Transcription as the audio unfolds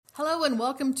Hello and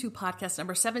welcome to podcast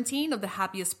number 17 of the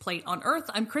Happiest Plate on Earth.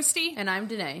 I'm Christy. And I'm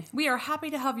Danae. We are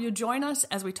happy to have you join us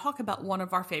as we talk about one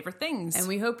of our favorite things. And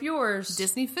we hope yours.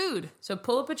 Disney food. So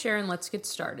pull up a chair and let's get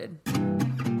started.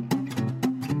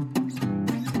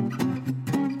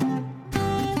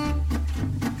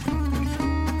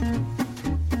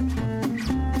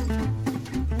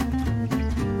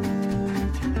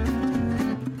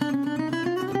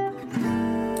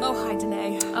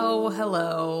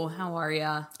 Hello. How are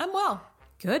ya? I'm well.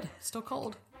 Good. Still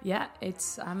cold. Yeah,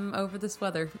 I'm over this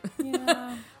weather.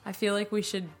 Yeah. I feel like we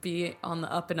should be on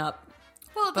the up and up.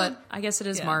 Well, but I guess it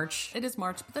is March. It is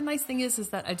March. But the nice thing is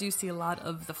that I do see a lot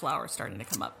of the flowers starting to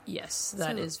come up. Yes,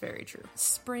 that is very true.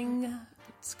 Spring.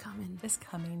 It's coming. It's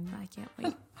coming. I can't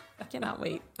wait. I cannot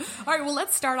wait. All right, well,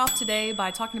 let's start off today by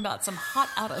talking about some hot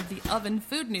out of the oven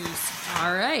food news.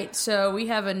 All right, so we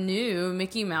have a new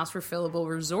Mickey Mouse refillable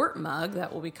resort mug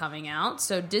that will be coming out.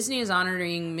 So Disney is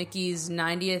honoring Mickey's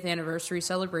 90th anniversary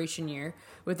celebration year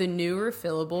with a new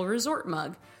refillable resort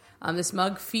mug. This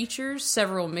mug features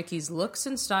several Mickey's looks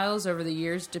and styles over the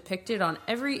years depicted on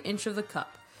every inch of the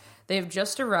cup. They have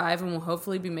just arrived and will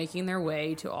hopefully be making their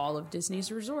way to all of Disney's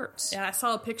resorts. Yeah, I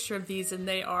saw a picture of these and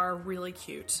they are really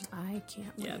cute. I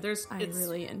can't wait. Yeah, I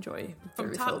really enjoy the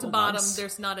from refillable top to bottom, mugs.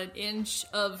 There's not an inch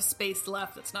of space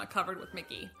left that's not covered with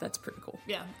Mickey. That's pretty cool.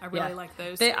 Yeah, I really like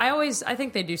those. I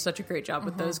think they do such a great job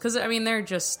with those because, I mean,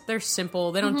 they're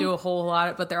simple. They don't do a whole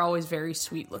lot, but they're always very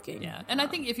sweet looking. Yeah, and I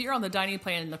think if you're on the dining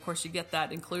plan, and of course you get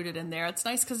that included in there, it's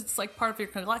nice because it's like part of your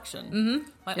collection. Mm-hmm.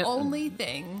 My only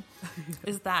thing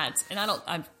is that, and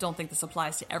I don't think this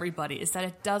applies to everybody, is that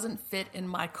it doesn't fit in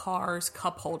my car's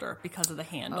cup holder because of the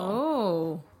handle.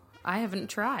 Oh, I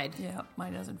haven't tried. Yeah,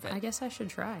 mine doesn't fit. I guess I should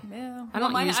try. Yeah, I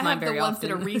don't use mine very often. I have the ones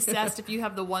that are recessed. If you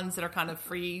have the ones that are kind of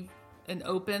free and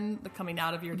open, coming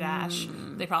out of your dash,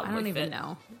 they probably fit. I don't even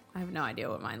know. I have no idea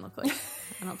what mine look like.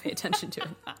 I don't pay attention to it.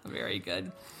 Very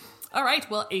good. All right,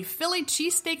 well, a Philly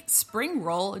cheesesteak spring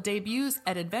roll debuts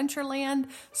at Adventureland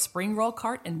Spring Roll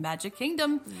Cart in Magic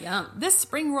Kingdom. Yum. This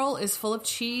spring roll is full of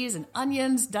cheese and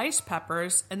onions, diced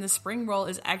peppers, and the spring roll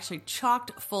is actually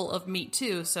chocked full of meat,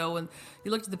 too. So when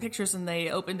you looked at the pictures and they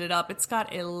opened it up, it's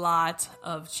got a lot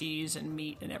of cheese and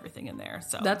meat and everything in there.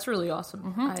 So that's really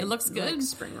awesome. It looks good. Like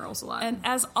spring rolls a lot. And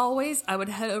as always, I would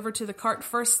head over to the cart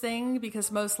first thing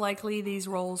because most likely these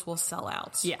rolls will sell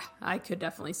out. Yeah, I could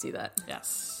definitely see that.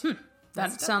 Yes.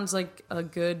 That sounds like a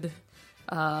good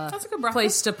that's a good breakfast.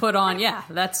 Place to put on. Yeah,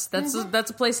 that's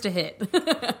a place to hit.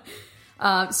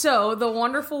 So the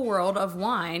wonderful world of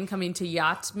wine coming to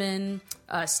Yachtsman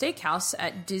Steakhouse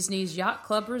at Disney's Yacht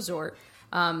Club Resort.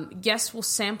 Guests will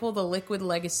sample the liquid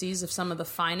legacies of some of the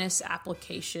finest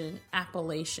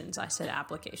appellations. I said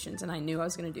applications, and I knew I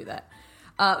was going to do that.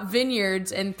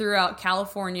 Vineyards and throughout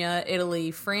California,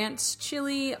 Italy, France,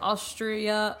 Chile,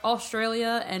 Australia,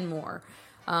 and more.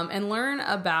 And learn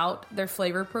about their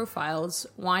flavor profiles,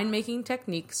 winemaking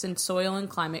techniques, and soil and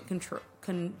climate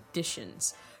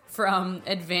conditions. From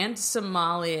advanced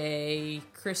sommelier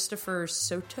Christopher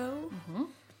Soto,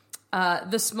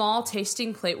 the small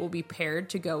tasting plate will be paired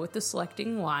to go with the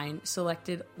selected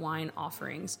wine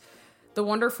offerings. The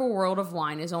Wonderful World of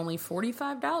Wine is only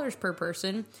 $45 per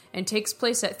person and takes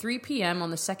place at 3 p.m.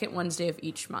 on the second Wednesday of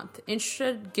each month.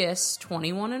 Interested guests,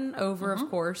 21 and over, of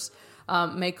course,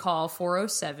 may call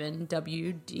 407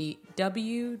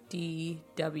 WDW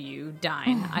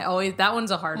Dine. That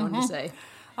one's a hard one to say.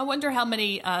 I wonder how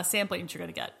many samplings you're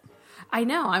going to get. I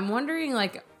know. I'm wondering,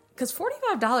 because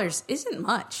 $45 isn't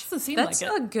much. Doesn't seem That's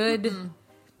like it. a good.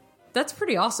 That's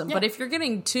pretty awesome. Yeah. But if you're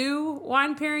getting 2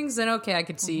 wine pairings, then okay, I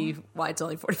could see why it's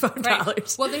only $45.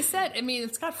 Right. Well, they said,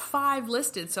 it's got 5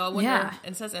 listed, so I wonder,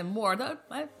 and it says and more.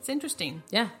 That's interesting.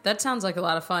 Yeah, that sounds like a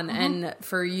lot of fun. And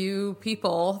for you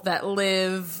people that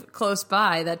live close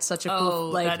by, that's such a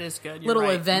cool, that is good. little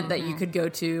event that you could go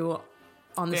to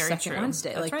on the Very second true.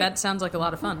 Wednesday. That's right. That sounds like a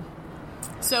lot of fun.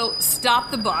 So,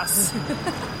 stop the bus.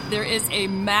 There is a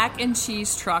mac and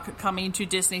cheese truck coming to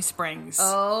Disney Springs.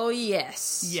 Oh,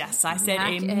 yes. Yes, I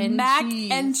said mac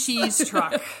and cheese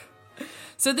truck.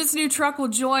 So this new truck will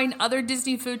join other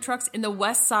Disney food trucks in the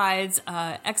West Side's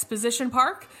Exposition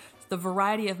Park. The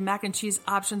variety of mac and cheese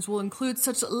options will include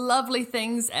such lovely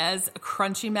things as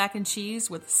crunchy mac and cheese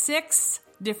with 6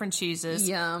 different cheeses.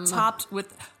 Yum. Topped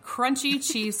with crunchy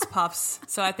cheese puffs.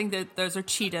 So I think that those are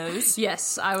Cheetos.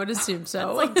 Yes, I would assume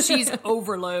so. It's like cheese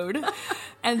overload.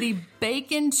 And the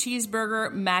bacon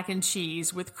cheeseburger mac and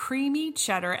cheese with creamy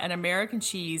cheddar and American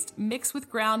cheese mixed with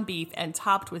ground beef and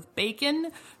topped with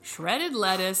bacon, shredded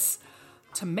lettuce,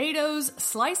 tomatoes,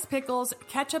 sliced pickles,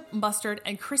 ketchup, mustard,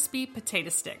 and crispy potato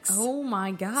sticks. Oh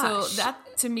my gosh. So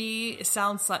that to me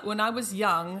sounds like when I was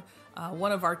young,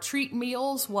 one of our treat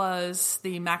meals was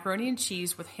the macaroni and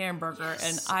cheese with hamburger,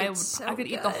 and I could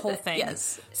eat the whole thing.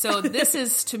 Yes. So this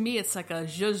is, to me, it's like a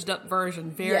zhuzhed up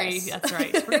version. Yes. That's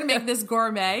right. So we're going to make this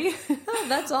gourmet. Oh,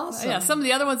 that's awesome. Yeah, some of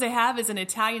the other ones they have is an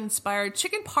Italian-inspired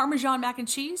chicken Parmesan mac and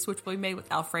cheese, which will be made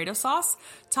with Alfredo sauce,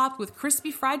 topped with crispy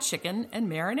fried chicken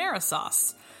and marinara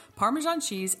sauce, Parmesan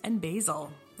cheese, and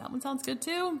basil. That one sounds good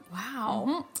too. Wow.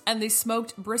 Mm-hmm. And the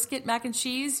smoked brisket mac and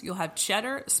cheese, you'll have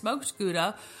cheddar, smoked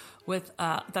Gouda, with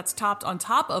that's topped on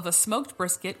top of a smoked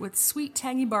brisket with sweet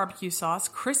tangy barbecue sauce,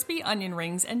 crispy onion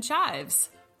rings, and chives.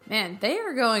 Man, they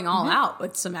are going all out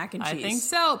with some mac and cheese. I think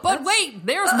so. But wait,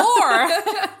 there's more.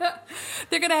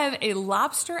 They're going to have a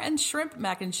lobster and shrimp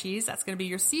mac and cheese. That's going to be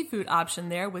your seafood option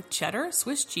there with cheddar,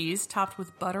 Swiss cheese, topped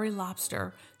with buttery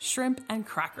lobster, shrimp, and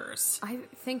crackers. I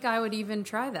think I would even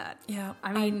try that. Yeah.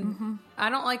 I mean, I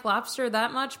don't like lobster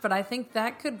that much, but I think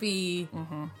that could be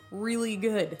really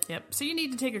good. Yep. So you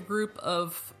need to take a group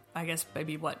of, I guess,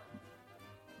 maybe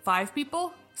 5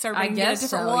 people? So everybody can get a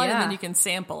different one, and then you can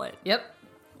sample it. Yep.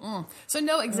 So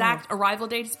no exact arrival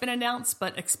date has been announced,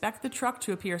 but expect the truck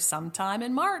to appear sometime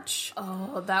in March.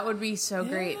 Oh, that would be so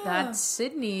great. That's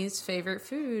Sydney's favorite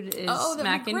food is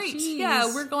mac and cheese.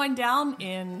 Yeah, we're going down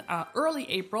in early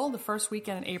April, the first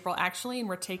weekend in April, actually, and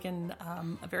we're taking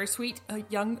a very sweet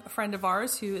young friend of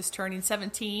ours who is turning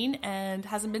 17 and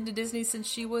hasn't been to Disney since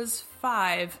she was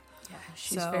 5. Yeah,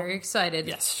 she's very excited.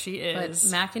 Yes, she is.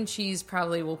 But mac and cheese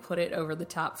probably will put it over the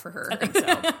top for her.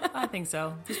 I think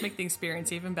so. Just make the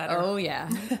experience even better. Oh, yeah.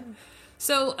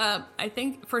 So I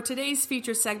think for today's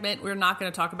feature segment, we're not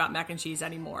going to talk about mac and cheese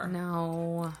anymore.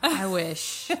 No, I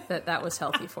wish that was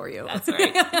healthy for you. That's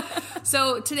right.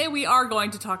 So today we are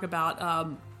going to talk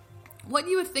about what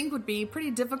you would think would be pretty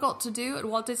difficult to do at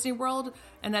Walt Disney World,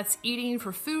 and that's eating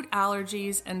for food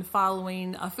allergies and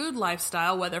following a food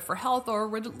lifestyle, whether for health or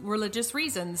religious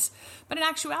reasons. But in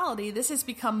actuality, this has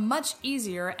become much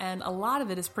easier, and a lot of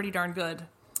it is pretty darn good.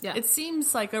 Yeah. It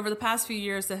seems like over the past few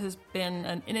years, there has been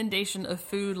an inundation of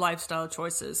food lifestyle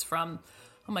choices from,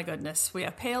 oh my goodness, we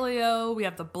have paleo, we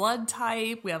have the blood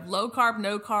type, we have low carb,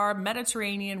 no carb,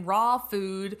 Mediterranean, raw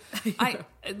food.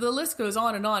 The list goes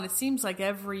on and on. It seems like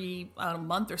every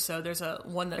month or so, there's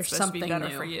one that's supposed to be better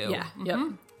for you. Yeah. Mm-hmm. Yep.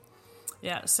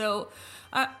 Yeah. So,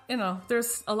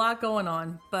 there's a lot going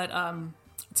on, but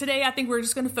today I think we're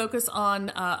just going to focus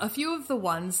on a few of the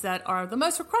ones that are the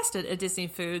most requested at Disney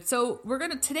Food. So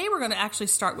today we're going to actually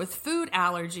start with food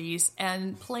allergies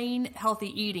and plain healthy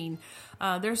eating.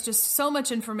 There's just so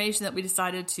much information that we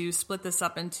decided to split this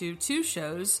up into 2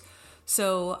 shows.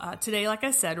 So today, like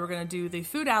I said, we're going to do the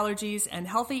food allergies and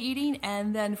healthy eating.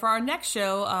 And then for our next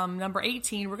show, number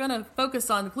 18, we're going to focus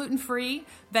on gluten-free,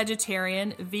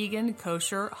 vegetarian, vegan,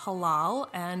 kosher, halal,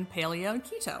 and paleo and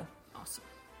keto. Awesome.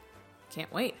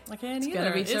 Can't wait. I can't either. It's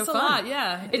going to be so fun. A lot,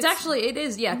 yeah. It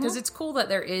is, yeah, because it's cool that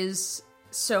there is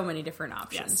so many different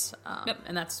options. Yes.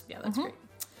 And that's great.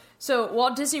 So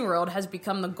Walt Disney World has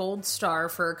become the gold star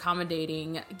for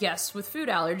accommodating guests with food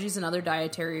allergies and other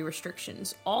dietary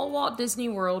restrictions. All Walt Disney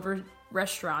World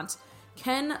restaurants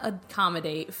can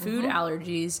accommodate food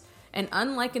allergies, and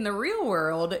unlike in the real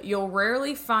world, you'll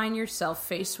rarely find yourself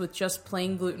faced with just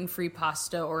plain gluten-free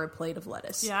pasta or a plate of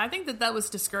lettuce. Yeah, I think that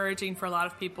was discouraging for a lot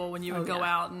of people when you would go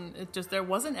out and there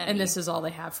wasn't any. And this is all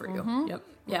they have for you. Yep.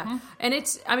 Yeah.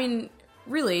 And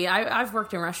really, I've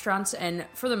worked in restaurants, and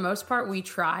for the most part, we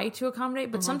try to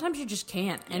accommodate, but sometimes you just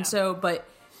can't. And so, but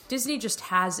Disney just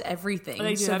has everything.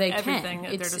 They do so have they everything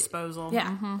at their disposal.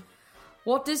 Yeah.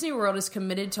 Walt Disney World is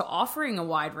committed to offering a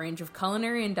wide range of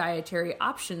culinary and dietary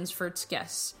options for its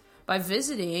guests. By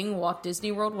visiting Walt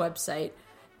Disney World website,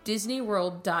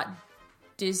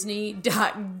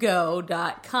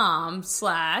 disneyworld.disney.go.com/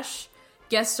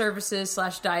 guest services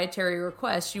 / dietary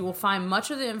requests, you will find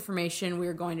much of the information we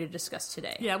are going to discuss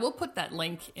today. Yeah, we'll put that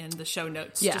link in the show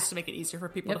notes just to make it easier for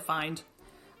people to find.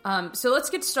 So let's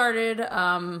get started.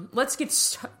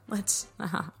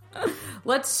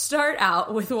 Let's start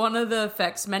out with one of the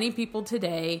effects many people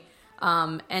today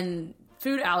and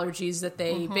food allergies that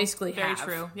they basically have.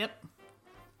 Very true. Yep.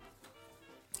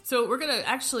 So we're gonna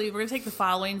take the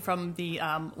following from the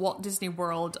Walt Disney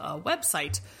World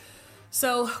website.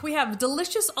 So we have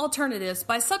delicious alternatives.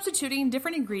 By substituting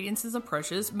different ingredients and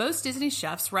approaches, most Disney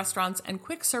chefs, restaurants, and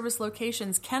quick service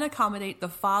locations can accommodate the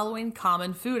following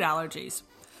common food allergies.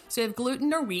 So you have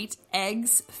gluten or wheat,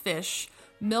 eggs, fish,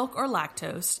 milk or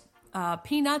lactose,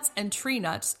 peanuts and tree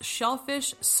nuts,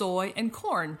 shellfish, soy, and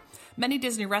corn. Many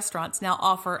Disney restaurants now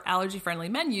offer allergy-friendly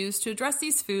menus to address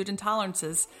these food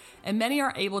intolerances, and many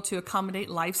are able to accommodate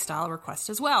lifestyle requests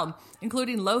as well,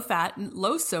 including low-fat,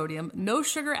 low-sodium, no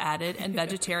sugar added, and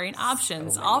vegetarian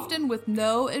options, often with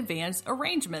no advanced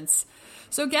arrangements.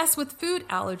 So guests with food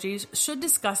allergies should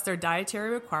discuss their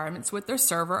dietary requirements with their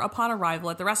server upon arrival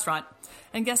at the restaurant.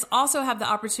 And guests also have the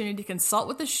opportunity to consult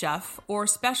with the chef or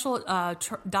special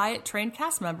diet-trained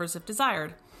cast members if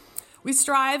desired. We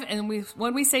strive, and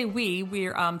when we say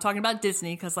we're talking about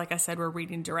Disney, because like I said, we're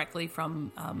reading directly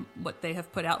from what they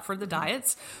have put out for the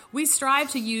diets. We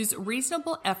strive to use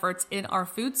reasonable efforts in our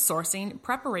food sourcing,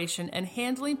 preparation, and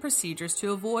handling procedures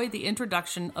to avoid the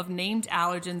introduction of named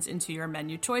allergens into your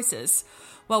menu choices.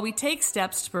 While we take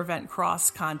steps to prevent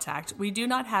cross-contact, we do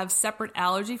not have separate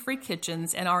allergy-free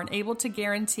kitchens and aren't able to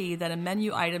guarantee that a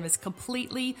menu item is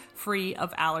completely free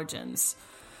of allergens.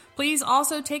 Please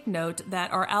also take note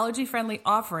that our allergy-friendly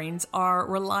offerings are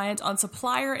reliant on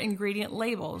supplier ingredient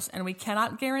labels, and we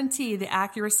cannot guarantee the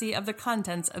accuracy of the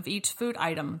contents of each food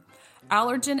item.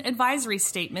 Allergen advisory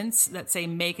statements that say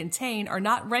may contain are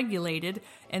not regulated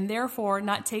and therefore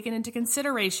not taken into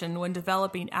consideration when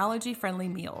developing allergy-friendly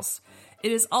meals.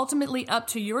 It is ultimately up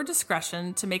to your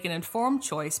discretion to make an informed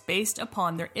choice based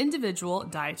upon their individual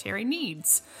dietary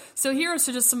needs. So here are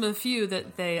just some of the few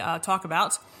that they talk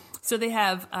about. So they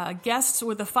have guests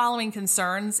with the following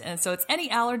concerns, and so it's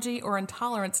any allergy or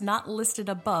intolerance not listed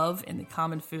above in the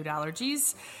common food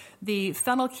allergies. The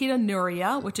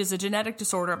phenylketonuria, which is a genetic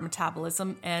disorder of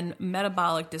metabolism and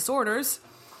metabolic disorders.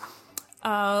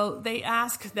 They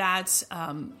ask that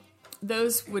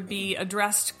those would be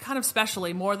addressed kind of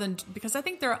specially more than, because I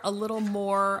think they're a little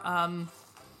more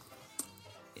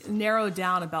narrowed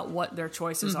down about what their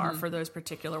choices are for those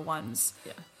particular ones.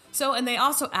 Yeah. So, and they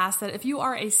also ask that if you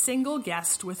are a single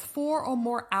guest with 4 or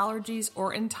more allergies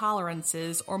or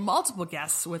intolerances, or multiple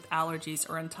guests with allergies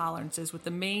or intolerances with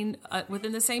the main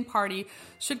within the same party,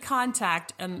 should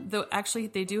contact, and though actually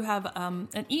they do have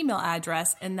an email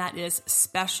address, and that is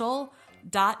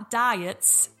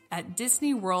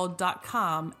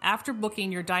special.diets@disneyworld.com after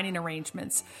booking your dining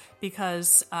arrangements,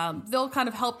 because they'll kind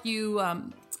of help you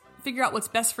figure out what's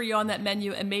best for you on that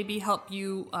menu, and maybe help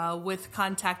you with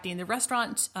contacting the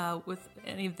restaurant with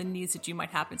any of the needs that you might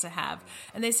happen to have.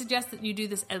 And they suggest that you do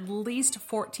this at least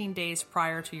 14 days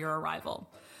prior to your arrival.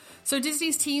 So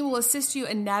Disney's team will assist you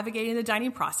in navigating the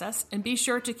dining process, and be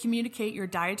sure to communicate your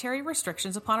dietary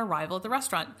restrictions upon arrival at the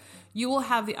restaurant. You will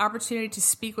have the opportunity to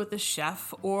speak with the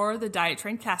chef or the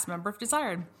diet-trained cast member if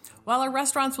desired. While our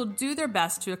restaurants will do their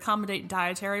best to accommodate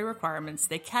dietary requirements,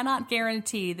 they cannot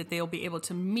guarantee that they will be able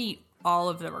to meet all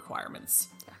of the requirements.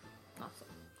 Yeah, awesome.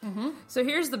 So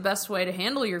here's the best way to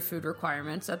handle your food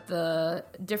requirements at the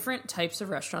different types of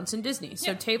restaurants in Disney.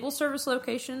 So table service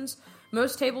locations.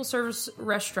 Most table service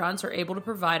restaurants are able to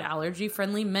provide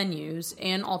allergy-friendly menus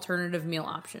and alternative meal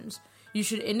options. You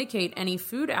should indicate any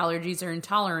food allergies or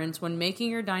intolerance when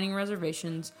making your dining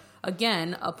reservations,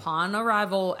 again, upon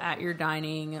arrival at your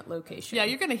dining location. Yeah,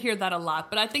 you're going to hear that a lot,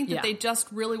 but I think that they just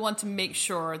really want to make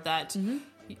sure that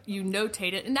you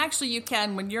notate it. And actually you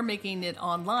can, when you're making it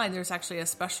online, there's actually a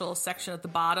special section at the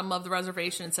bottom of the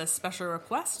reservation. It says special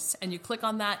requests, and you click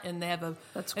on that, and they have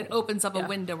it opens up a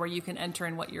window where you can enter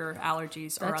in what your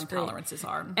allergies or intolerances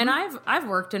are. And I've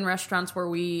worked in restaurants where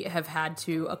we have had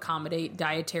to accommodate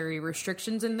dietary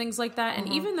restrictions and things like that.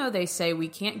 And even though they say we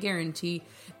can't guarantee,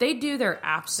 they do their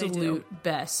absolute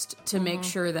best to make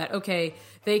sure that, okay,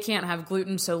 they can't have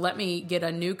gluten, so let me get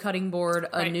a new cutting board,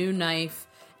 a new knife,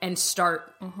 and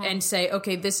start and say,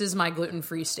 okay, this is my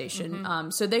gluten-free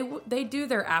station. So they do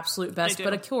their absolute best,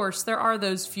 but of course there are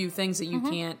those few things that you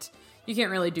can't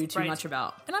really do too much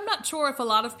about. And I'm not sure if a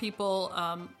lot of people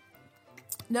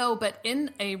know, but in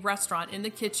a restaurant, in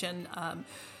the kitchen,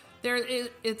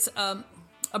 it's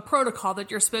a protocol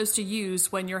that you're supposed to use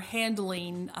when you're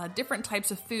handling different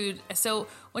types of food. So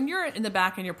when you're in the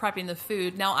back and you're prepping the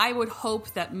food, now I would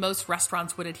hope that most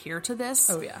restaurants would adhere to this.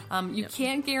 Oh, yeah. You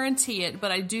can't guarantee it,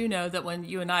 but I do know that when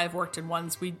you and I have worked in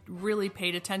ones, we really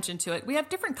paid attention to it. We have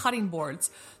different cutting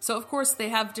boards. So, of course, they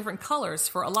have different colors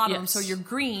for a lot of them. So your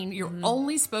green, you're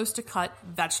only supposed to cut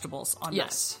vegetables on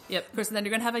that. Yep. Of course, and then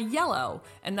you're going to have a yellow,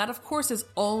 and that, of course, is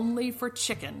only for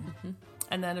chicken.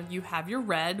 And then you have your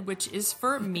red, which is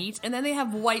for meat. And then they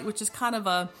have white, which is kind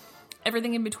of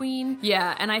everything in between.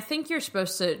 Yeah, and I think you're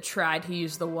supposed to try to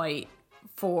use the white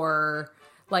for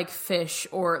like fish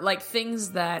or like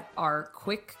things that are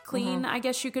quick clean, I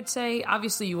guess you could say.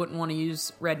 Obviously, you wouldn't want to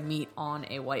use red meat on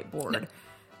a white board.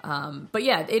 No. But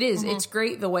yeah, it is. It's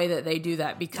great the way that they do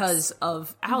that because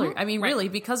of allergies. I mean, really,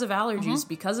 because of allergies,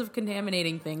 because of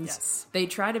contaminating things. They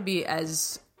try to be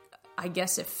as I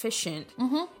guess, efficient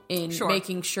in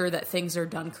making sure that things are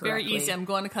done correctly. Very easy. I'm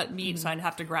going to cut meat, so I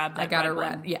have to grab that. I got red a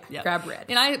red. one. Yeah, grab red.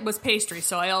 And I was pastry,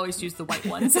 so I always use the white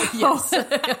ones. Yes.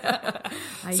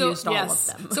 I used all of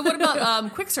them. So what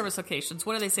about quick service locations?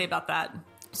 What do they say about that?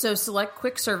 So select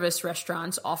quick service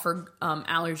restaurants offer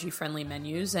allergy-friendly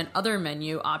menus and other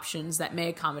menu options that may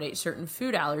accommodate certain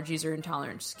food allergies or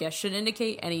intolerances. Guests should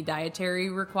indicate any dietary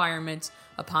requirements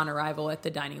upon arrival at the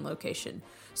dining location.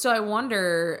 So I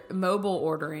wonder, mobile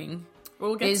ordering...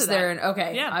 We'll get to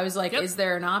that. Yeah. I was like, is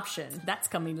there an option? That's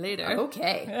coming later.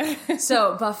 Okay.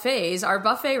 So buffets, our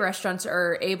buffet restaurants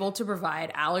are able to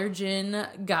provide allergen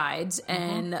guides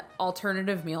and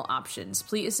alternative meal options.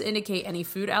 Please indicate any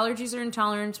food allergies or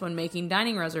intolerance when making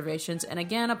dining reservations, and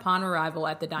again, upon arrival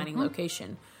at the dining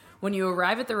location. When you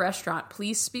arrive at the restaurant,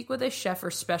 please speak with a chef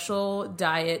or special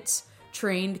diets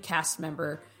trained cast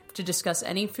member to discuss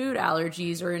any food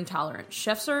allergies or intolerance.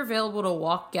 Chefs are available to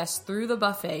walk guests through the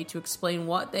buffet to explain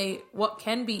what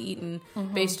can be eaten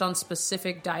based on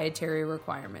specific dietary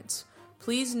requirements.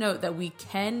 Please note that we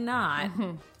cannot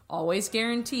always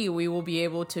guarantee we will be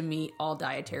able to meet all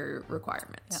dietary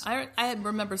requirements. Yeah, I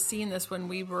remember seeing this when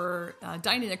we were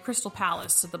dining at Crystal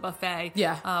Palace at the buffet.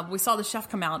 Yeah. We saw the chef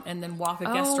come out and then walk a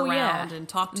guest around and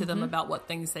talk to them about what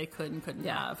things they could and couldn't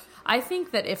have. I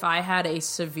think that if I had a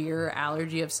severe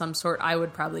allergy of some sort, I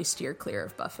would probably steer clear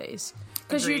of buffets.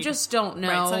 Because you just don't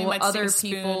know other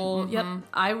people. Yep.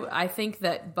 I think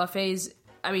that buffets,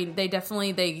 I mean,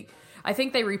 I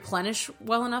think they replenish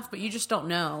well enough, but you just don't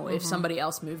know if somebody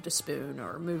else moved a spoon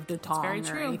or moved a tong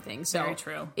or anything. So very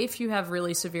true. If you have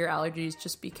really severe allergies,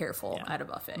 just be careful at a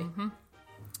buffet.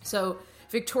 So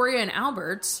Victoria and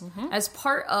Albert's, as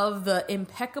part of the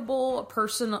impeccable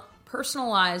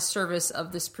personalized service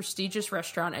of this prestigious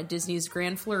restaurant at Disney's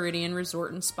Grand Floridian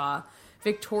Resort and Spa,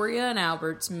 Victoria and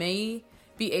Albert's may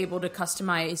be able to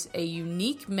customize a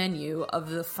unique menu of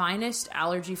the finest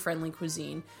allergy-friendly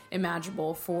cuisine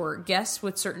imaginable for guests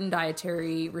with certain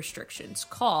dietary restrictions.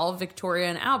 Call Victoria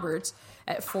and Albert's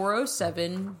at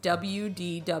 407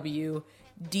 WDW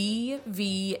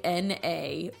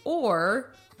DVNA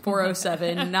or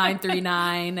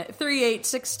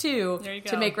 407-939-3862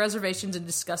 to make reservations and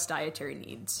discuss dietary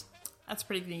needs. That's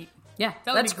pretty neat. Yeah,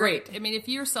 that's great. I mean, if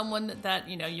you're someone that,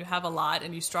 you have a lot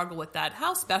and you struggle with that,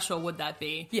 how special would that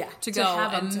be? Yeah, to go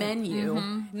have a menu,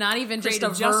 not even just a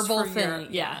verbal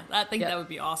thing. I think that would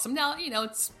be awesome. Now,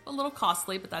 it's a little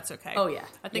costly, but that's okay. Oh, yeah.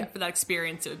 I think for that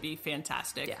experience, it would be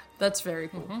fantastic. Yeah, that's very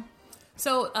cool.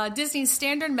 So Disney's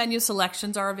standard menu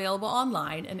selections are available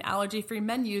online, and allergy-free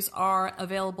menus are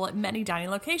available at many dining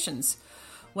locations.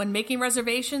 When making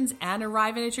reservations and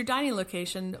arriving at your dining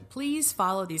location, please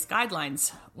follow these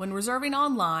guidelines. When reserving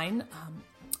online,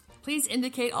 please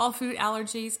indicate all food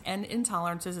allergies and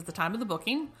intolerances at the time of the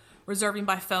booking. Reserving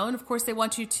by phone, of course, they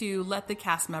want you to let the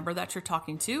cast member that you're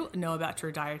talking to know about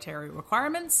your dietary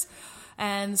requirements.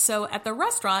 And so at the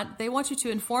restaurant, they want you to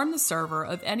inform the server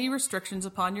of any restrictions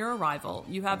upon your arrival.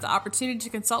 You have the opportunity to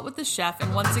consult with the chef.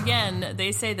 And once again,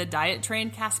 they say the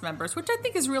diet-trained cast members, which I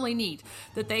think is really neat,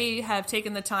 that they have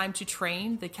taken the time to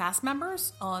train the cast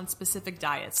members on specific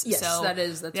diets. Yes,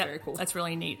 that's very cool. That's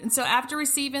really neat. And so after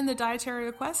receiving the dietary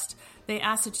request, they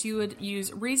asked that you would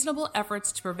use reasonable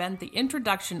efforts to prevent the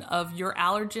introduction of your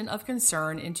allergen of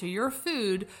concern into your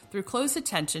food through close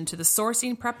attention to the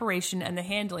sourcing, preparation, and the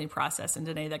handling process. And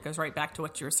Danae, that goes right back to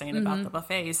what you were saying about the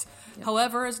buffets. Yep.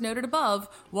 However, as noted above,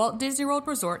 Walt Disney World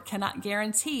Resort cannot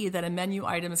guarantee that a menu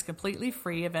item is completely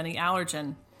free of any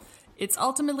allergen. It's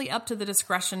ultimately up to the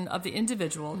discretion of the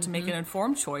individual to make an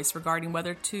informed choice regarding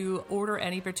whether to order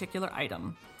any particular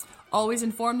item. Always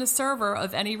inform the server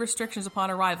of any restrictions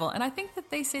upon arrival. And I think that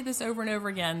they say this over and over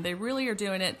again. They really are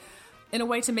doing it in a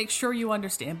way to make sure you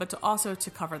understand, but to also to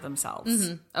cover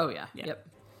themselves. Oh, yeah. Yep.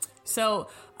 So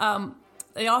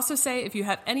they also say if you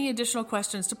have any additional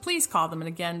questions to please call them. And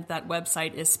again, that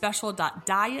website is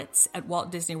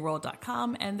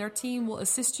special.diets@waltdisneyworld.com, and their team will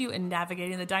assist you in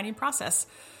navigating the dining process.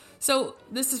 So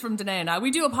this is from Danae and I.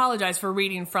 We do apologize for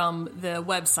reading from the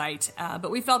website, but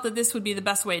we felt that this would be the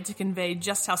best way to convey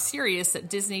just how serious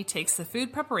that Disney takes the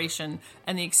food preparation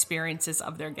and the experiences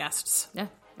of their guests. Yeah,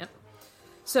 yep.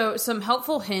 So some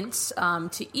helpful hints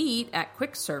to eat at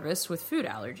quick service with food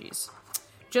allergies.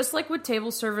 Just like with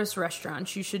table service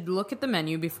restaurants, you should look at the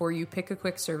menu before you pick a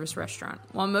quick service restaurant.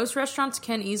 While most restaurants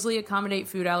can easily accommodate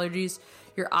food allergies,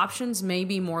 your options may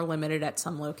be more limited at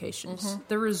some locations.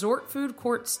 The resort food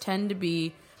courts tend to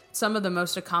be some of the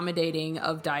most accommodating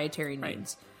of dietary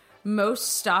needs. Most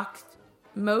stock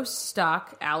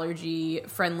allergy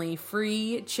friendly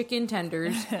free chicken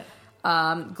tenders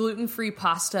Gluten-free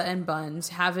pasta and buns,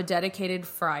 have a dedicated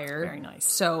fryer. Very nice.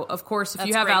 So, of course, if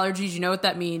you have allergies, you know what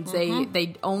that means.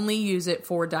 They only use it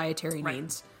for dietary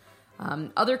needs.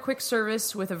 Other quick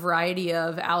service with a variety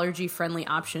of allergy-friendly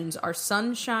options are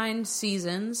Sunshine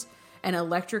Seasons, an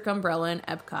Electric Umbrella in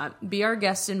Epcot, Be Our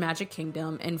Guest in Magic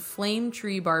Kingdom, and Flame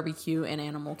Tree Barbecue in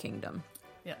Animal Kingdom.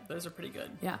 Yeah, those are pretty good.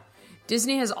 Yeah.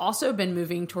 Disney has also been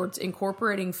moving towards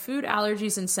incorporating food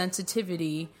allergies and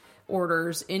sensitivity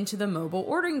orders into the mobile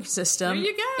ordering system.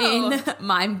 There you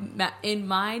go. in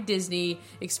my Disney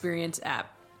Experience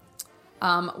app.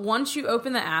 Once you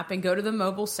open the app and go to the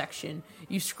mobile section,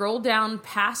 you scroll down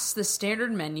past the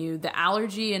standard menu, the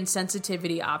allergy and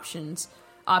sensitivity option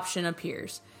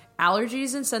appears.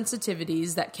 Allergies and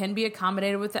sensitivities that can be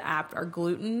accommodated with the app are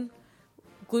gluten/wheat,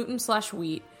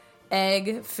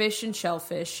 egg, fish and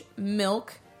shellfish,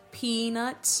 milk,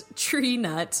 peanuts, tree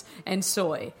nuts, and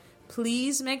soy.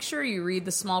 Please make sure you read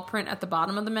the small print at the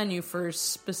bottom of the menu for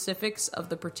specifics of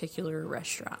the particular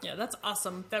restaurant. Yeah, that's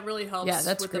awesome. That really helps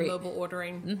with the mobile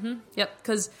ordering. Mm-hmm. Yep,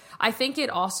 because I think it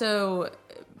also,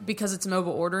 because it's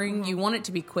mobile ordering, you want it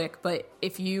to be quick, but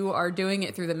if you are doing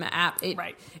it through the app,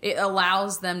 it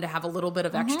allows them to have a lot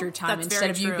of extra time instead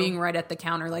of you being right at the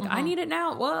counter like, I need it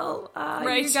now. Well,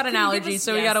 you got an allergy,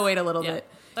 so we got to wait a little bit.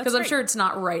 Because I'm sure it's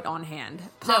not right on hand.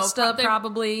 Pasta,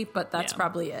 probably, but that's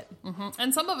probably it. Mm-hmm.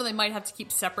 And some of them they might have to keep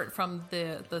separate from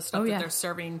the stuff that they're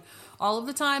serving all of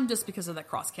the time just because of that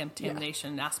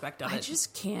cross-contamination aspect of it. I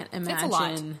just can't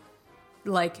imagine,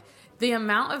 like, the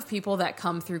amount of people that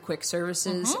come through quick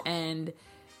services, and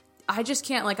I just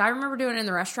can't, like, I remember doing it in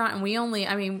the restaurant, and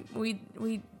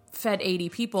we fed 80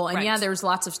 people, and there was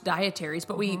lots of dietaries,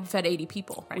 but we fed 80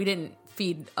 people. Right. We didn't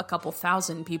feed a couple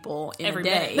thousand people in a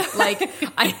day. Like,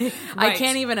 I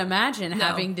can't even imagine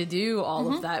having to do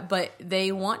all of that, but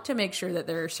they want to make sure that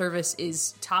their service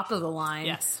is top of the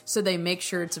line, so they make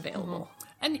sure it's available.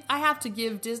 And I have to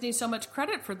give Disney so much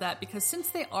credit for that, because since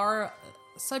they are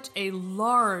such a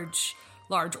large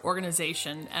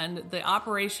organization, and the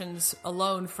operations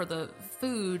alone for the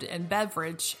food and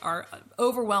beverage are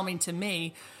overwhelming to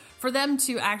me, for them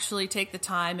to actually take the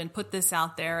time and put this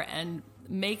out there and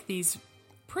make these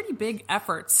pretty big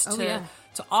efforts to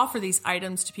offer these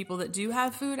items to people that do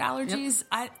have food allergies,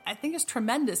 I think is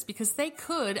tremendous, because they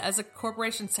could, as a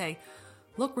corporation, say,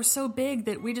 look, we're so big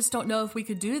that we just don't know if we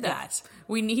could do that.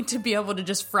 We need to be able to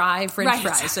just fry French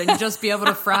fries and just be able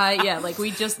to fry.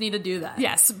 We just need to do that.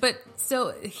 Yes, but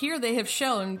so here they have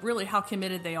shown really how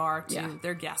committed they are to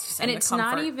their guests. And it's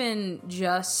not even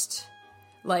just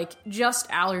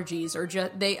allergies or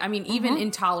even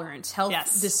intolerance,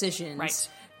 health decisions,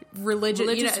 religious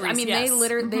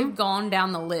reasons. They've gone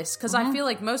down the list, because I feel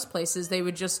like most places they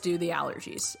would just do the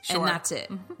allergies and that's it.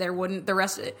 There wouldn't the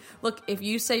rest of it. Look, if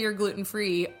you say you're gluten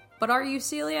free, but are you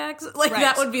celiac?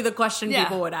 That would be the question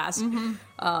people would ask.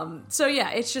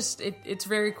 It's just it's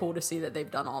very cool to see that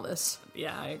they've done all this.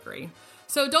 Yeah, I agree.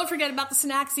 So don't forget about the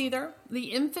snacks either.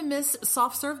 The infamous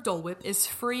soft serve Dole Whip is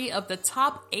free of the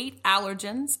top 8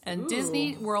 allergens, and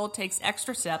Disney World takes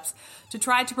extra steps to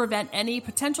try to prevent any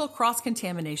potential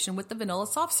cross-contamination with the vanilla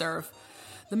soft serve.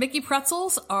 The Mickey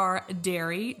pretzels are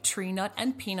dairy, tree nut,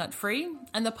 and peanut free,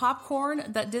 and the popcorn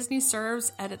that Disney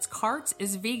serves at its carts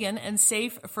is vegan and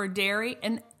safe for dairy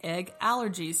and egg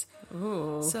allergies.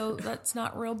 Ooh. So that's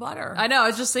not real butter. I know. I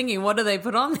was just thinking, what do they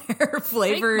put on there?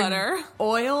 Flavored fake butter?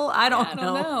 Oil? I don't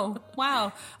know.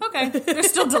 Wow. Okay. They're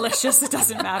still delicious. It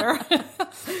doesn't matter.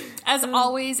 As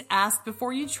always, ask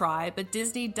before you try, but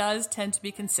Disney does tend to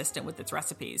be consistent with its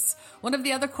recipes. One of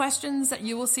the other questions that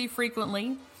you will see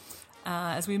frequently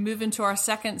as we move into our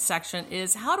second section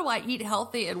is, how do I eat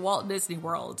healthy at Walt Disney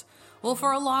World? Well,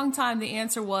 for a long time, the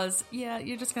answer was,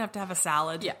 you're just going to have a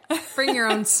salad. Yeah, bring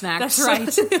your own snacks.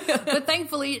 That's right. But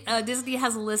thankfully, Disney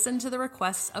has listened to the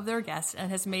requests of their guests and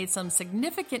has made some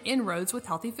significant inroads with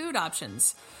healthy food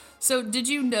options. So did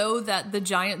you know that the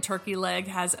giant turkey leg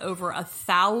has over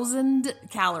 1,000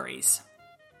 calories?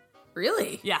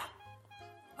 Really? Yeah.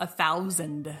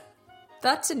 1,000.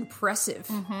 That's impressive.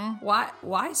 Mm-hmm.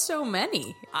 Why so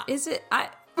many? Is it...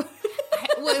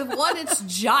 Well, one, it's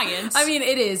giant. I mean,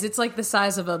 it is. It's like the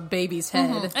size of a baby's head.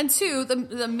 Mm-hmm. And two,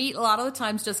 the meat a lot of the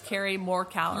times does carry more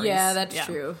calories. Yeah, that's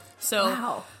true.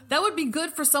 So that would be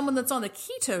good for someone that's on the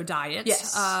keto diet.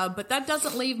 Yes. But that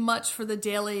doesn't leave much for the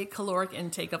daily caloric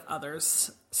intake of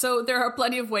others. So there are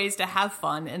plenty of ways to have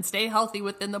fun and stay healthy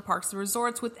within the parks and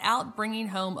resorts without bringing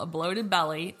home a bloated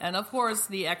belly and, of course,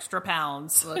 the extra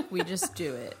pounds. Look, we just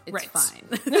do it. It's fine.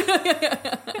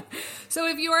 So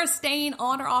if you are staying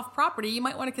on or off property, you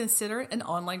might want to consider an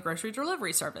online grocery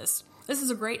delivery service. This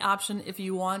is a great option if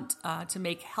you want to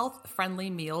make health-friendly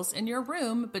meals in your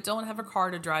room, but don't have a car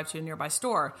to drive to a nearby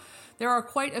store. There are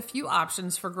quite a few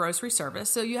options for grocery service.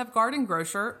 So you have Garden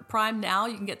Grocer, Prime Now.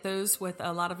 You can get those with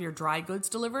a lot of your dry goods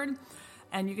delivered,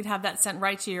 and you can have that sent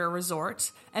right to your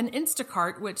resort. And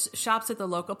Instacart, which shops at the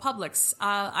local Publix.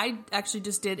 I actually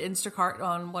just did Instacart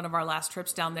on one of our last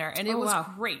trips down there, and it was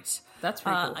great. That's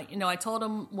pretty cool. You know, I told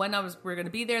them when we were going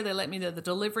to be there. They let me know the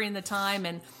delivery and the time,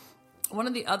 and one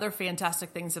of the other fantastic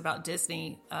things about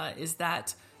Disney is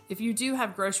that if you do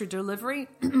have grocery delivery,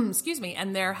 excuse me,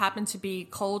 and there happen to be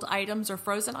cold items or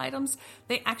frozen items,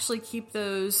 they actually keep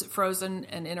those frozen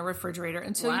and in a refrigerator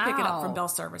until you pick it up from Bell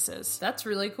Services. That's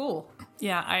really cool.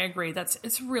 Yeah, I agree.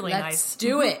 It's really nice. Let's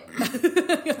do it.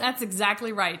 That's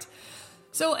exactly right.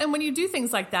 So, and when you do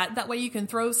things like that way you can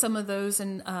throw some of those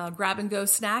and grab and go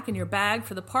snack in your bag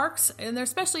for the parks. And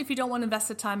especially if you don't want to invest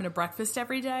the time in a breakfast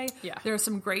every day. Yeah. There are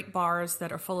some great bars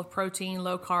that are full of protein,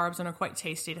 low carbs, and are quite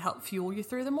tasty to help fuel you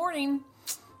through the morning.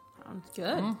 Sounds good.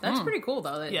 Mm-hmm. That's pretty cool,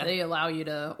 though, that they allow you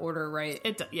to order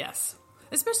right. Yes.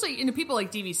 Especially, you know, people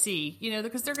like DVC, you know,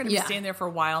 because they're going to be staying there for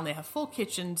a while, and they have full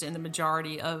kitchens in the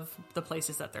majority of the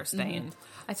places that they're staying.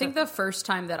 Mm-hmm. I think the first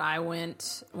time that I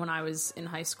went when I was in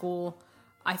high school,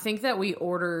 I think that we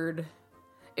ordered,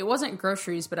 it wasn't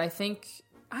groceries, but I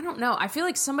don't know. I feel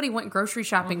like somebody went grocery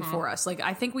shopping for us. Like,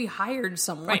 I think we hired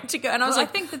someone to go. And I was like,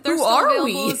 I think that they're still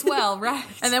available as well, right?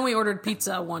 And then we ordered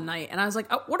pizza one night. And I was like,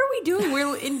 oh, what are we doing?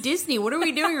 We're in Disney. What are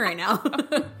we doing right now?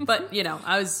 But, you know,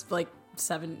 I was like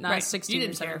 16 or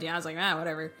 17. Care. I was like,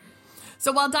 whatever.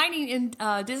 So while dining in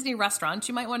Disney restaurants,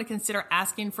 you might want to consider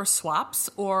asking for swaps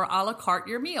or a la carte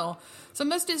your meal. So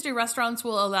most Disney restaurants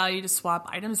will allow you to swap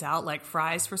items out, like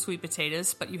fries for sweet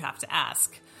potatoes, but you have to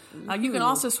ask. You can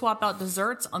also swap out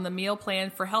desserts on the meal plan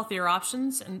for healthier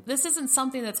options. And this isn't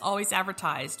something that's always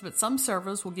advertised, but some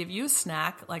servers will give you a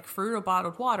snack like fruit or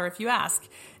bottled water if you ask.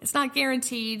 It's not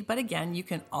guaranteed, but again, you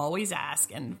can always ask.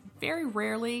 And very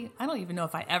rarely, I don't even know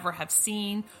if I ever have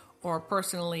seen or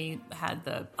personally had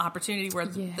the opportunity where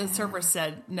the server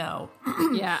said no.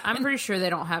 Yeah, I'm pretty sure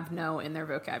they don't have no in their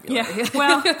vocabulary. Yeah,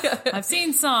 well, I've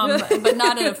seen some, but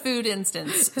not in a food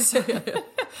instance.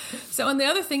 So, and the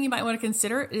other thing you might want to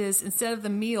consider is instead of the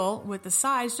meal with the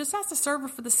sides, just ask the server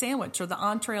for the sandwich or the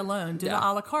entree alone. Do the a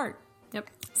la carte.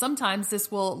 Yep. Sometimes this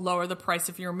will lower the price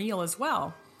of your meal as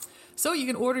well. So you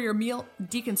can order your meal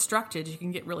deconstructed. You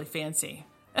can get really fancy.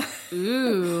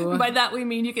 Ooh. By that we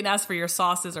mean you can ask for your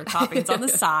sauces or toppings on the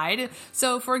side.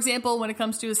 So, for example, when it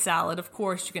comes to a salad, of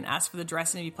course, you can ask for the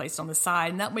dressing to be placed on the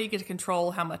side, and that way you get to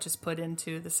control how much is put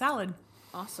into the salad.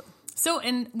 Awesome. So,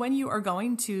 and when you are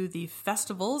going to the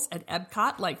festivals at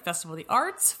Epcot, like Festival of the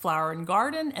Arts, Flower and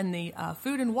Garden, and the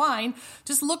Food and Wine,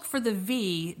 just look for the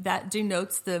V that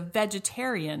denotes the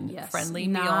vegetarian-friendly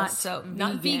meal. So,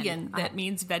 not vegan, that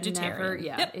means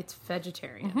vegetarian. It's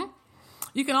vegetarian. Mm-hmm.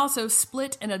 You can also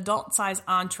split an adult-size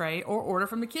entree or order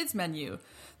from the kids' menu.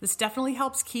 This definitely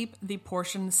helps keep the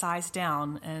portion size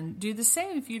down. And do the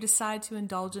same if you decide to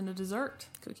indulge in a dessert.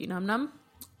 Cookie Num Num?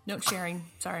 No sharing.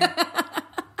 Sorry.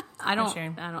 I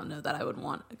don't know that I would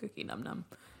want a Cookie Num Num.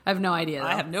 I have no idea, though.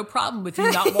 I have no problem with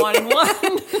you not wanting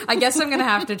one. I guess I'm going to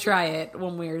have to try it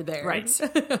when we're there. Right.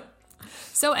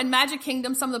 So, in Magic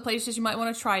Kingdom, some of the places you might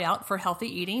want to try out for healthy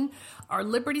eating are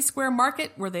Liberty Square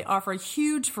Market, where they offer a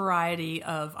huge variety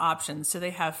of options. So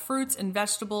they have fruits and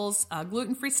vegetables,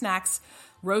 gluten-free snacks,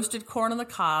 roasted corn on the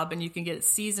cob, and you can get it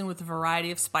seasoned with a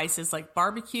variety of spices like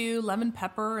barbecue, lemon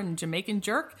pepper, and Jamaican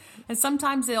jerk. And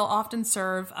sometimes they'll often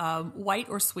serve white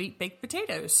or sweet baked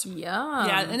potatoes.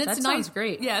 Yeah, and it's sounds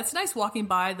great. Yeah, it's nice walking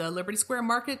by the Liberty Square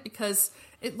Market because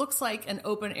it looks like an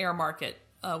open-air market.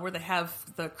 Where they have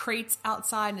the crates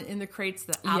outside, and in the crates,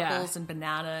 the apples and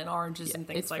banana and oranges and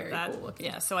things like that. Cool looking.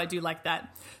 Yeah, so I do like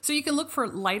that. So you can look for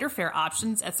lighter fare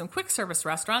options at some quick service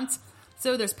restaurants.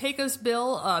 So there's Pecos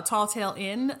Bill, Tall Tale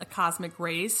Inn, Cosmic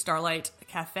Rays, Starlight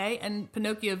Cafe, and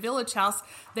Pinocchio Village House.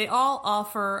 They all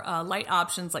offer light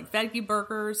options like veggie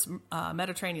burgers,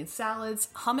 Mediterranean salads,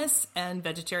 hummus, and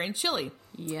vegetarian chili.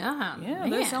 Yeah,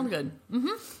 those sound good.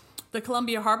 Mm-hmm. The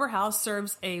Columbia Harbor House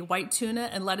serves a white tuna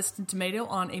and lettuce and tomato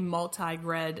on a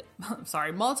multi-grain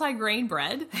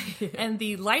bread. And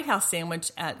the Lighthouse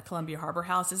sandwich at Columbia Harbor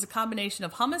House is a combination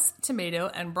of hummus, tomato,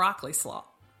 and broccoli slaw.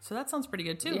 So that sounds pretty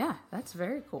good, too. Yeah, that's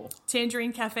very cool.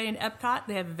 Tangerine Cafe in Epcot,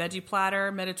 they have a veggie platter,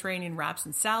 Mediterranean wraps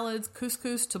and salads,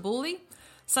 couscous, tabbouleh.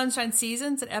 Sunshine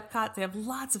Seasons at Epcot, they have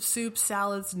lots of soups,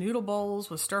 salads, noodle bowls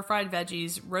with stir-fried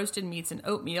veggies, roasted meats, and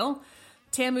oatmeal.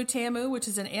 Tamu Tamu, which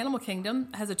is an Animal Kingdom,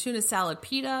 has a tuna salad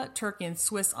pita, turkey and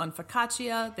Swiss on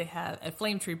focaccia. They have a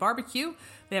flame tree barbecue.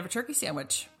 They have a turkey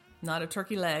sandwich. Not a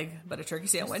turkey leg, but a turkey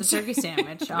sandwich. It's a turkey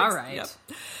sandwich. All right. Yep.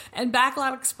 And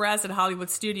Backlot Express at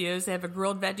Hollywood Studios, they have a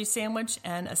grilled veggie sandwich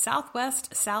and a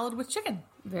Southwest salad with chicken.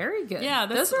 Very good. Yeah,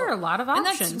 those are a lot of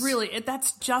options. And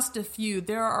that's just a few.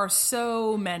 There are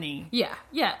so many. Yeah.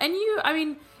 And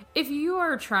if you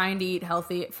are trying to eat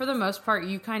healthy, for the most part,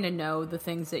 you kind of know the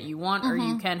things that you want or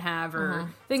you can have or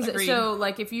things. So,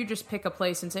 like, if you just pick a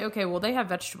place and say, okay, well, they have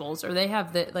vegetables or they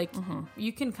have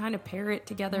you can kind of pair it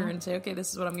together and say, okay,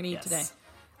 this is what I'm going to eat today.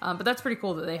 But that's pretty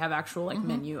cool that they have actual,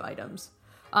 menu items.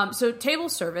 So table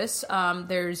service,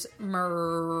 there's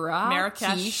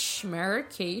Marrakesh,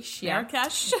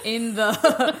 in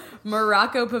the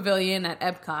Morocco Pavilion at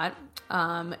Epcot,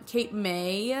 Cape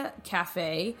May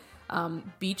Cafe,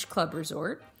 Beach Club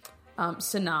Resort,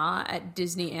 Sanaa at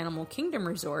Disney Animal Kingdom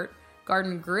Resort,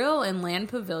 Garden Grill and Land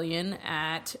Pavilion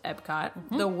at Epcot,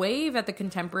 The Wave at the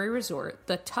Contemporary Resort,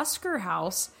 the Tusker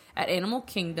House at Animal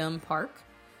Kingdom Park,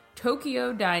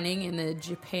 Tokyo Dining in the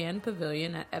Japan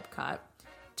Pavilion at Epcot,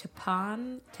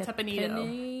 Teponido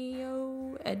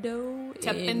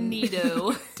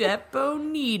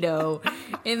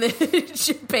in the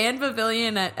Japan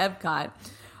Pavilion at Epcot,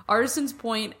 Artisans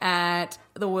Point at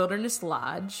the Wilderness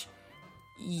Lodge,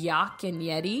 Yak and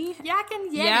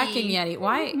Yeti.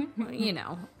 Why?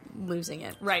 Losing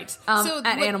it. Right.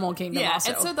 Animal Kingdom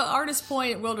also. And so the Artist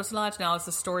Point at Wilderness Lodge now is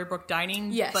the Storybook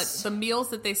Dining. Yes. But the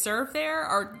meals that they serve there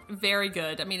are very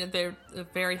good. I mean, they're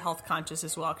very health conscious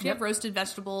as well. You have roasted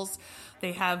vegetables.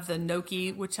 They have the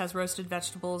gnocchi, which has roasted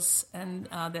vegetables, and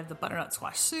they have the butternut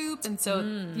squash soup. And so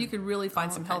you could really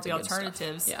find some healthy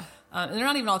alternatives. Yeah. And they're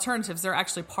not even alternatives. They're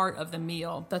actually part of the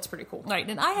meal. That's pretty cool. Right.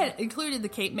 And I had included the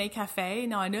Cape May Cafe.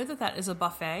 Now, I know that is a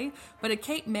buffet, but at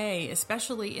Cape May,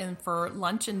 especially for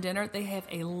lunch and dinner, they have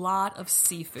a lot of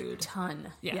seafood.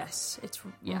 Ton. Yeah. Yes. It's a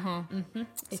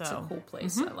cool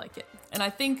place. I like it. And I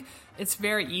think it's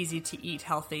very easy to eat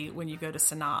healthy when you go to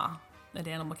Sanaa at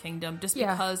Animal Kingdom, just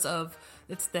because of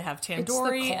they have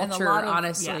tandoori and a lot of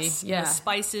honestly, the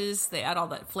spices. They add all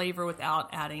that flavor without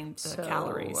adding the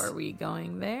calories. Are we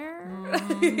going there?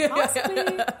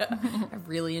 Possibly. I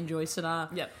really enjoy Sanaa.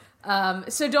 Yep.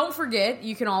 So don't forget,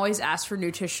 you can always ask for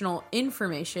nutritional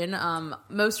information.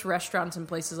 Most restaurants and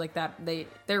places like that,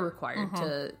 they're required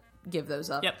to give those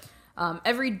up. Yep.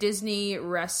 Every Disney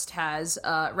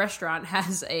restaurant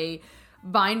has a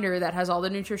binder that has all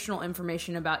the nutritional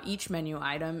information about each menu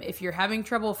item. If you're having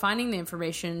trouble finding the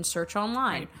information, search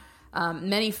online.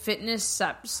 Many fitness /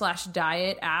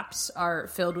 diet apps are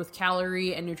filled with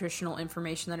calorie and nutritional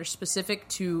information that are specific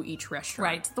to each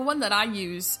restaurant. Right. The one that I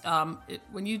use,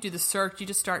 when you do the search, you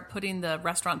just start putting the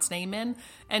restaurant's name in,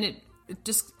 and it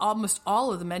just almost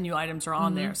all of the menu items are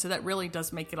on there. So that really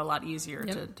does make it a lot easier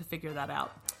to figure that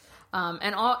out.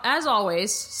 As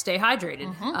always, stay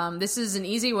hydrated. This is an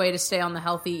easy way to stay on the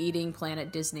healthy eating plan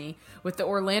at Disney. With the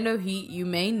Orlando heat, you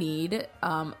may need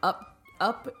to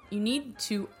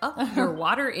up your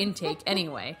water intake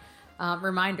anyway.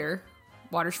 Reminder,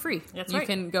 water's free. That's you right.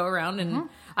 can go around and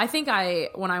I think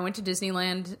when I went to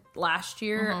Disneyland last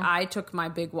year, I took my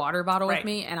big water bottle with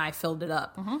me and I filled it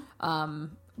up.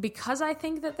 Because I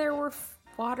think that there were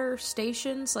water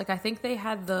stations. Like, I think they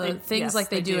had the things like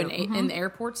they do. In the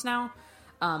airports now.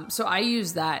 So I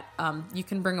use that. You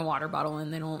can bring a water bottle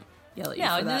and they don't yell at you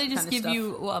for that. They just give stuff.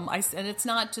 you ice, and it's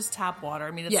not just tap water.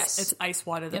 I mean, it's ice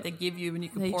water that they give you, and you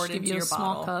can pour it into your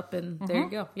bottle. Small cup, and there you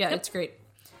go. Yeah, it's great.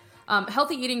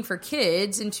 Healthy eating for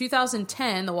kids. In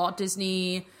 2010, the Walt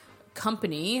Disney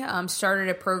Company started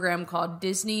a program called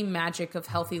Disney Magic of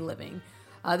Healthy Living.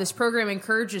 This program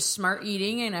encourages smart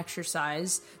eating and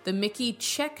exercise. The Mickey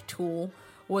Check tool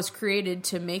was created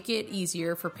to make it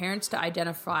easier for parents to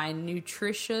identify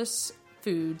nutritious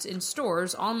foods in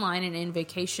stores, online, and on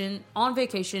vacation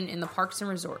in the parks and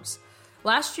resorts.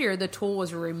 Last year, the tool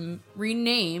was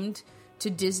renamed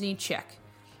to Disney Check.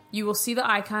 You will see the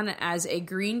icon as a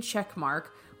green check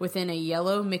mark within a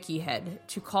yellow Mickey head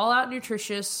to call out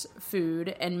nutritious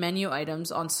food and menu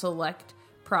items on select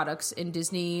products in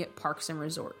Disney parks and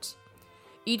resorts.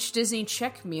 Each Disney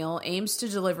Check meal aims to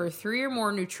deliver 3 or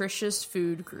more nutritious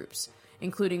food groups,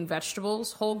 including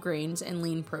vegetables, whole grains, and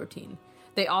lean protein.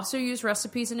 They also use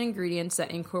recipes and ingredients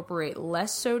that incorporate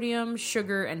less sodium,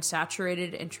 sugar, and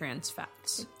saturated and trans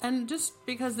fats. And just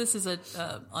because this is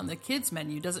on the kids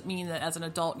menu doesn't mean that as an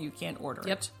adult you can't order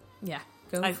it. Yeah,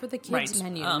 go for the kids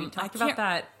menu. We talked about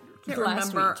that. I can't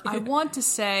remember. I want to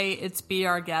say it's Be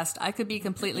Our Guest. I could be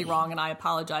completely wrong, and I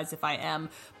apologize if I am.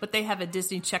 But they have a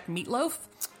Disney Check meatloaf.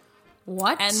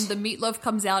 What? And the meatloaf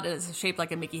comes out and it's shaped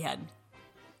like a Mickey head.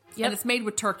 Yep. And it's made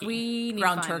with turkey. We need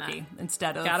ground to find turkey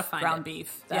instead of it. ground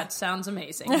beef. That sounds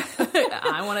amazing.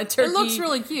 I want a turkey. It looks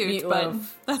really cute, but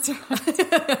that's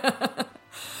right.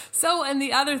 So, and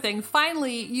the other thing,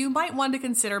 finally, you might want to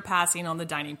consider passing on the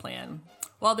dining plan.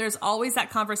 While there's always that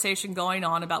conversation going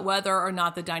on about whether or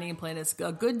not the dining plan is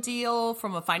a good deal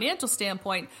from a financial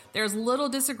standpoint, there's little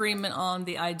disagreement on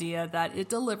the idea that it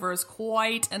delivers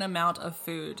quite an amount of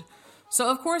food. So,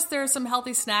 of course, there are some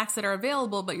healthy snacks that are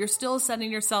available, but you're still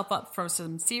setting yourself up for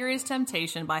some serious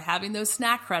temptation by having those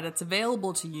snack credits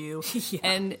available to you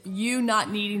and you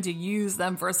not needing to use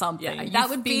them for something. Yeah, that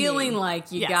would be feeling like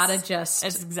you gotta just...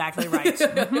 That's exactly right.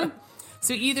 Mm-hmm.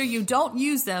 So either you don't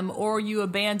use them or you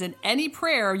abandon any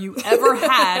prayer you ever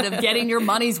had of getting your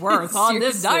money's worth on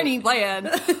this dining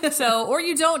plan. So, or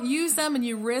you don't use them and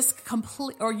you risk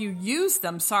you use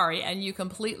them, and you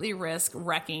completely risk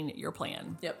wrecking your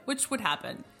plan. Yep. Which would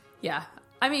happen. Yeah.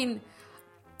 I mean,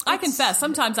 I confess,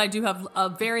 sometimes I do have a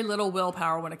very little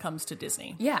willpower when it comes to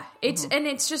Disney. Yeah. And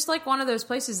it's just like one of those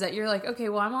places that you're like, okay,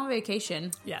 well, I'm on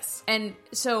vacation. Yes. And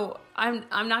so I'm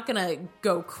not going to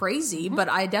go crazy, but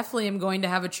I definitely am going to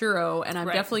have a churro and I'm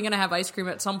definitely going to have ice cream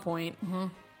at some point. Mm-hmm.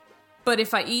 But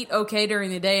if I eat okay during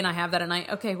the day and I have that at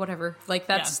night, okay, whatever. Like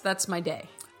that's my day.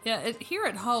 Yeah. Here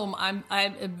at home,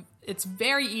 it's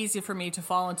very easy for me to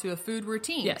fall into a food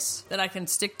routine. Yes. That I can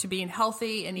stick to being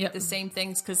healthy and eat the same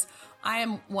things because I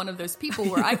am one of those people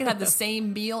where I can have the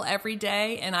same meal every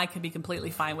day and I could be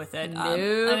completely fine with it. And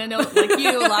I know, like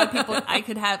you, a lot of people, I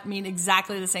could mean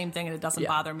exactly the same thing and it doesn't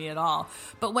bother me at all.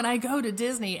 But when I go to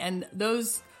Disney and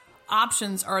those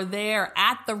options are there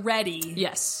at the ready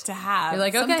to have. You're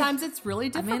like, okay, sometimes it's really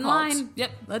difficult. I'm in line.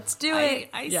 Yep. Let's do it.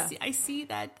 I see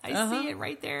that. I see it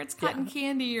right there. It's cotton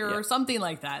candy or something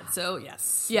like that. So,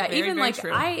 yes. Yeah, very, even very like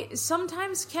true. I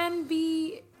sometimes can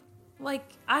be like,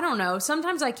 I don't know.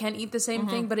 Sometimes I can eat the same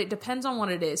thing, but it depends on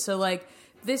what it is. So like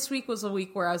this week was a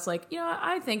week where I was like,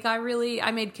 I think I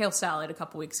made kale salad a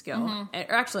couple weeks ago.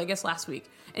 Or actually, I guess last week.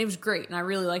 And it was great. And I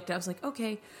really liked it. I was like,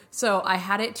 okay. So I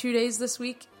had it 2 days this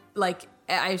week. Like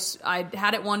I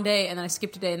had it one day and then I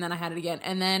skipped a day and then I had it again.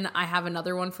 And then I have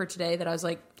another one for today that I was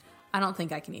like, I don't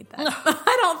think I can eat that.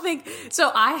 I don't think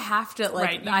so. I have to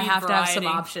I have to have some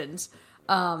options.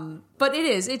 But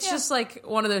it's just like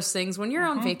one of those things when you're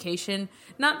on vacation,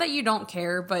 not that you don't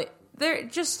care, but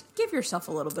just give yourself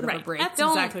a little bit of a break. That's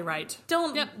exactly right.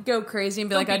 Don't go crazy and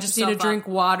be like, I just need to drink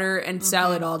water and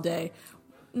salad all day.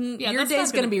 Your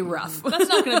day's going to be rough. That's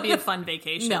not going to be a fun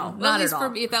vacation. No, not at all. For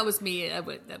me, if that was me,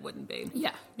 that wouldn't be.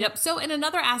 Yeah. Yep. So, and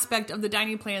another aspect of the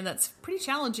dining plan that's pretty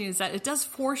challenging is that it does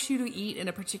force you to eat in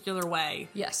a particular way.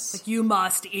 Yes. Like you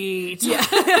must eat. Yeah.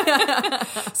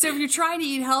 So if you're trying to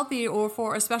eat healthy or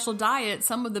for a special diet,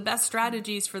 some of the best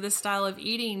strategies for this style of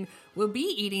eating will be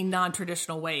eating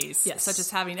non-traditional ways. Yes. Such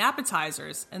as having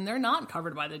appetizers, and they're not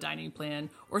covered by the dining plan,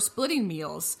 or splitting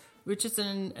meals, which is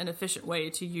an efficient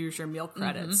way to use your meal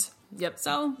credits. Yep.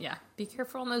 So yeah, be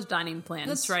careful on those dining plans.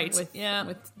 That's right. With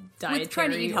dietary, with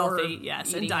trying to eat healthy,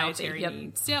 and dietary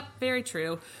needs. Yep, very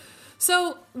true.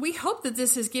 So we hope that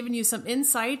this has given you some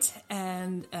insight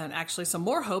and actually some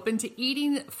more hope into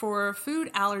eating for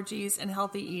food allergies and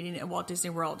healthy eating at Walt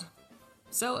Disney World.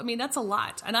 So I mean that's a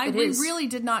lot, and we really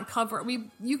did not cover.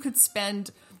 You could spend,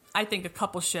 I think, a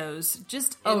couple shows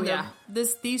just in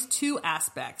these two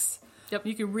aspects. Yep.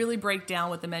 You can really break down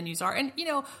what the menus are. And,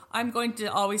 I'm going to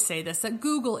always say this, that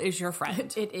Google is your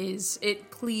friend. It is.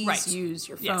 Please use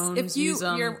your phones.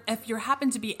 If you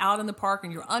happen to be out in the park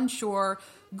and you're unsure,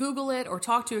 Google it or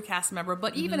talk to a cast member.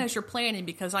 But even as you're planning,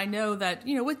 because I know that,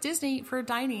 with Disney for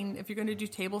dining, if you're going to do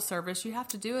table service, you have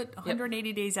to do it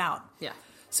 180 days out. Yeah.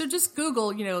 So just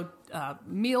Google,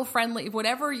 meal friendly,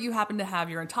 whatever you happen to have,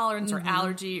 your intolerance or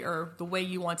allergy or the way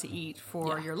you want to eat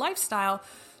for your lifestyle,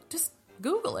 just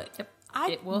Google it. Yep.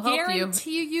 It will help you. I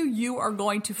guarantee you are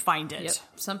going to find it. Yep.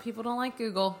 Some people don't like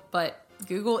Google, but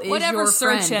Google is whatever your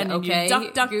search friend. engine, Okay,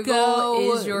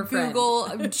 Google is your friend.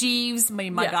 Google Jeeves. I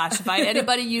mean, my gosh, if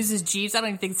anybody uses Jeeves, I don't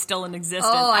even think it's still in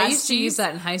existence. Oh, I used to use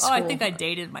that in high school. Oh, I think I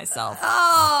dated myself.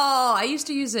 Oh, I used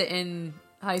to use it in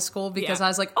high school because I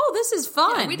was like, oh, this is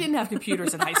fun. Yeah, we didn't have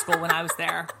computers in high school when I was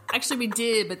there. Actually, we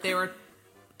did, but they were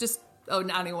just. Oh,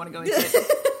 now I don't even want to go into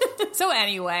it. So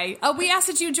anyway, we ask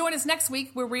that you join us next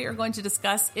week where we are going to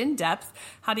discuss in depth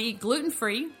how to eat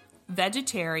gluten-free,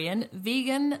 vegetarian,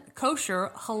 vegan,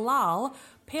 kosher, halal,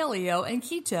 paleo, and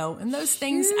keto. And those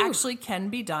things actually can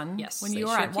be done when you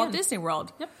are at Walt Disney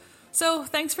World. Yep. So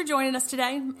thanks for joining us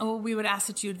today. We would ask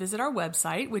that you would visit our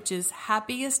website, which is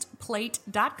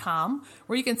happiestplate.com,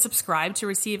 where you can subscribe to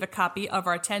receive a copy of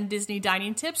our 10 Disney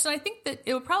dining tips. And I think that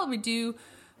it would probably do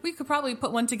we could probably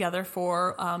put one together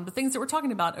for the things that we're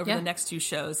talking about over the next 2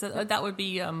 shows. That would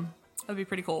be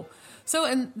pretty cool. So,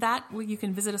 and that you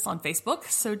can visit us on Facebook.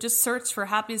 So just search for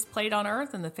Happiest Plate on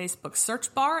Earth in the Facebook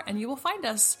search bar, and you will find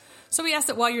us. So we ask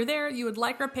that while you're there, you would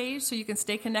like our page so you can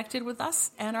stay connected with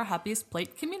us and our Happiest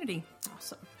Plate community.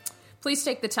 Awesome. Please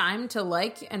take the time to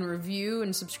like and review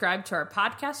and subscribe to our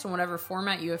podcast in whatever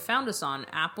format you have found us on: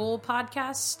 Apple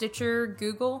Podcasts, Stitcher,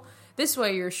 Google. This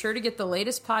way, you're sure to get the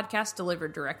latest podcast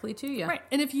delivered directly to you. Right.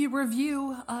 And if you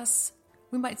review us,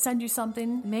 we might send you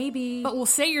something. Maybe. But we'll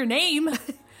say your name.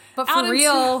 But for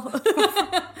real,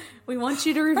 we want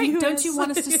you to review us. Don't you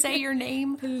want us to say your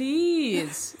name?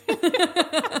 Please.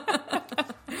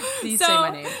 Please say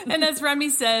my name. And as Remy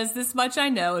says, this much I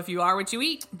know: if you are what you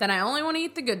eat, then I only want to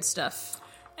eat the good stuff.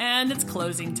 And it's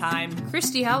closing time.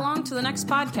 Christy, how long to the next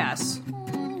podcast?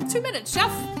 2 minutes, Chef.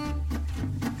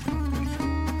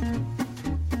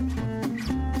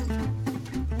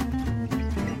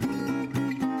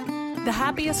 The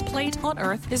Happiest Plate on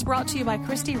Earth is brought to you by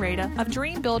Christy Rada of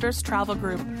Dream Builders Travel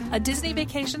Group, a Disney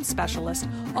vacation specialist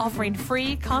offering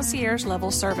free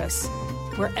concierge-level service,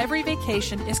 where every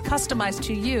vacation is customized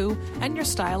to you and your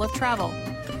style of travel.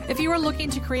 If you are looking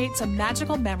to create some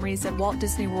magical memories at Walt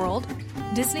Disney World,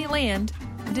 Disneyland,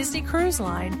 Disney Cruise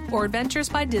Line, or Adventures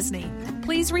by Disney,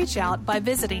 please reach out by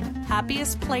visiting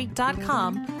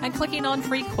happiestplate.com and clicking on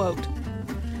Free Quote.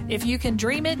 If you can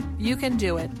dream it, you can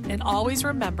do it. And always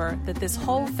remember that this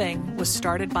whole thing was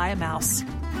started by a mouse.